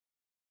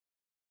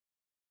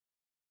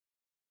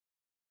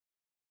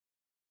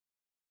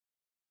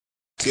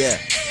Yeah.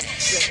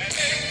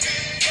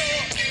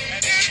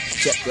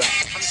 Check that.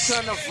 I'm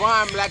trying to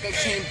rhyme like I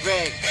came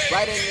back.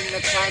 Writing in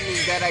the timing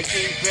that I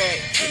came back.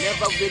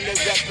 Never really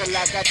rapping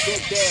like I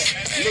did that.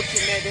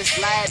 Looking at the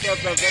slide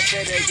of the rest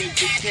of the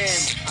cam.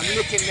 I'm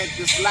looking at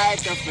the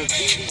slide of the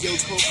video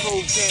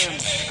Coco cam.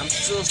 I'm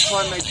still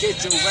trying to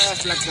get your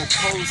ass like a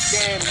cold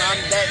scam.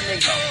 I'm that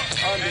nigga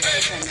on the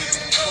internet.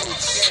 Cold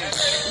scam.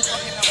 You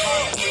fucking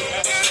about me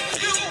like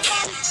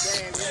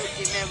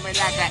looking at me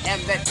like I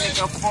am that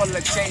nigga full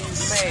of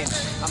chains, man.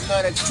 I'm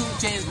not a 2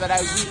 chains, but I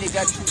really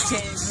got 2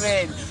 chains,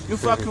 man. You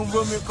fucking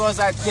with me cause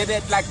I did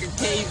it like a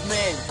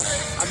caveman.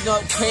 I'm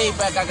not paid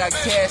back, I got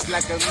cash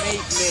like a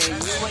mate, man.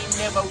 You ain't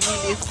never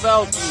really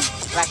felt me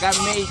like I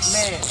made,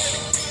 man.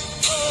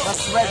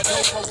 That's red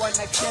dope, I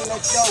wanna kill a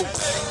dope.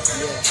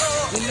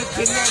 Yeah. You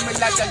looking at me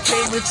like I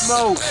came with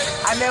smoke.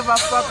 I never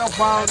fuck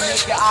around,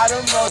 nigga. I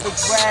don't know the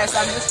grass.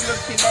 I'm just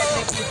looking at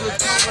niggas with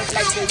tumors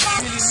like they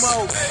really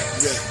mow.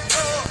 Yeah.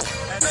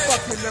 You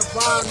fucking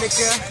around,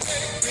 nigga.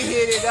 We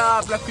hit it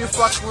up like you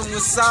fucking with the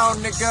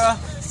sound, nigga.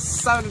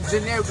 Sound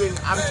engineering.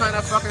 I'm trying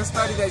to fucking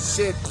study that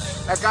shit.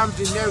 Like I'm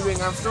engineering.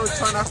 I'm still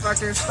trying to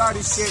fucking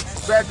study shit.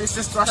 Bad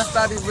bitches trying to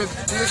study with.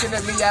 Looking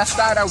at me, I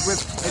started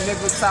with. And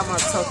every time I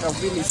talk, I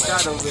really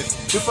started with.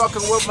 You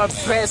fucking with my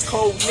best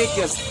cold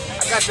niggas.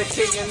 I got the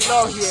king in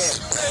law here.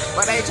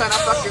 But I ain't trying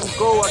to fucking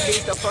go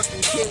against the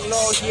fucking king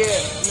law here.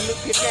 You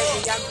looking at me,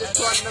 I'm just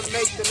trying to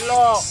make the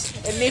law.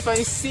 And if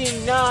I ain't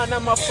seen none,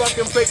 I'ma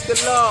fucking break the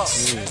law.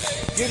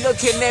 You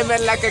looking at me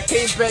like I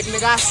came back,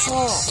 nigga. I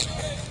saw.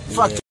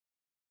 Fuck